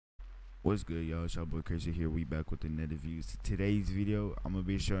What's good, y'all? It's your boy Crazy here. We back with another view. Today's video, I'm gonna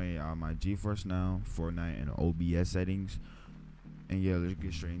be showing y'all my GeForce Now, Fortnite, and OBS settings. And yeah, let's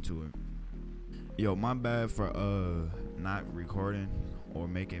get straight into it. Yo, my bad for not recording or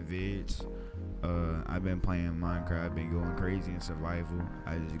making vids. I've been playing Minecraft, been going crazy in survival.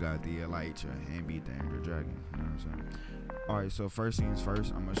 I just got the Elytra and beat the Ender Dragon. You know what I'm saying? Alright, so first things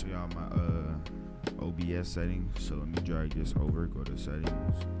first, I'm gonna show y'all my OBS settings. So let me drag this over, go to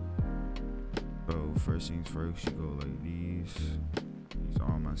settings. So first things first, you go like these. These are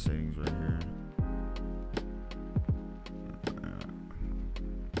all my settings right here.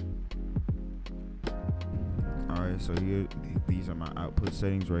 Alright, so here, these are my output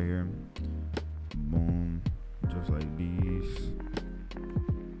settings right here. Boom, just like these.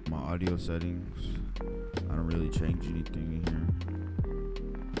 My audio settings, I don't really change anything in here.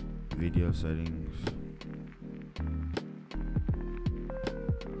 Video settings.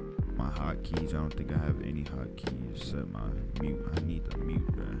 My hotkeys, I don't think I have any hotkeys except my mute. I need to mute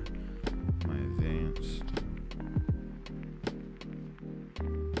that. My advanced.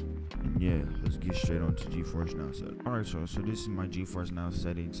 And yeah, let's get straight on to GeForce Now settings. Alright, so this is my GeForce Now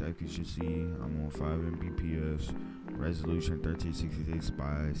settings. As you should see, I'm on 5 Mbps, resolution 1366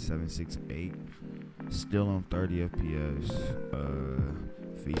 by 768, still on 30 FPS,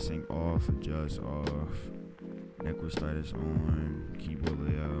 facing off, adjust off, network status on, keyboard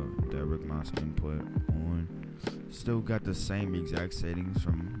layout, direct mouse input on. Still got the same exact settings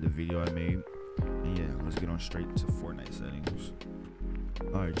from the video I made. And yeah, let's get on straight to Fortnite settings.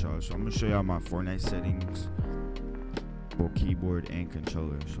 Alright, y'all, so I'm gonna show y'all my Fortnite settings for keyboard and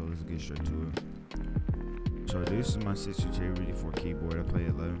controller. So let's get straight to it. So this is my sensitivity for keyboard. I play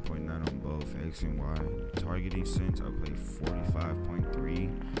 11.9 on both X and Y. Targeting sense, I play 45.3.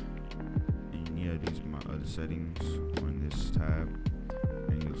 And yeah, these are my other settings on this tab.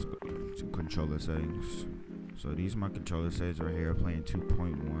 And let's go to controller settings. So these are my controller settings right here. Playing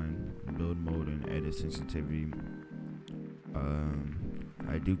 2.1, build mode and edit sensitivity.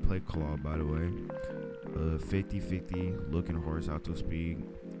 I do play claw, by the way. 50-50, looking horizontal speed.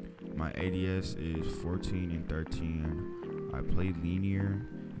 My ADS is 14 and 13. I play linear.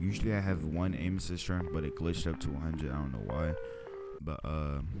 Usually I have one aim assist strength, but it glitched up to 100. I don't know why. But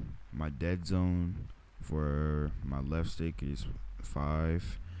my dead zone for my left stick is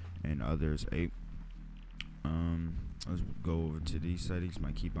 5 and others 8. Let's go over to these settings,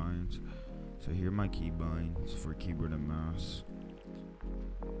 my keybinds. So here are my keybinds for keyboard and mouse.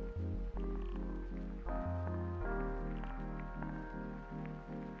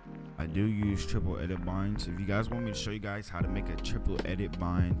 I do use triple edit binds. If you guys want me to show you guys how to make a triple edit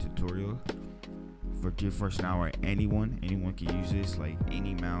bind tutorial for GeForce Now or anyone can use this, like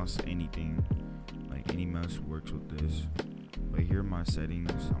any mouse, anything, like any mouse works with this. But here are my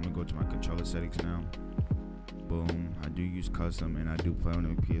settings. I'm gonna go to my controller settings now. Boom, I do use custom and I do play on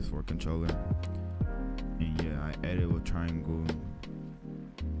a PS4 controller. And yeah, I edit with triangle.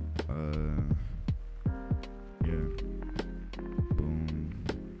 Yeah. Boom.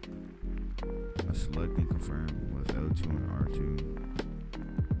 I select and confirm with L2 and R2.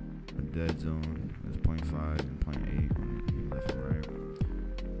 A dead zone is 0.5 and 0.8 on left and right.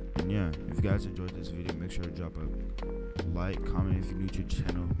 And yeah, if you guys enjoyed this video, make sure to drop a like, comment if you're new to the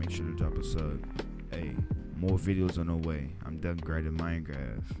channel, make sure to drop a sub. Hey, more videos on the way. I'm done grading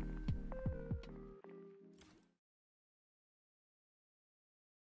Minecraft.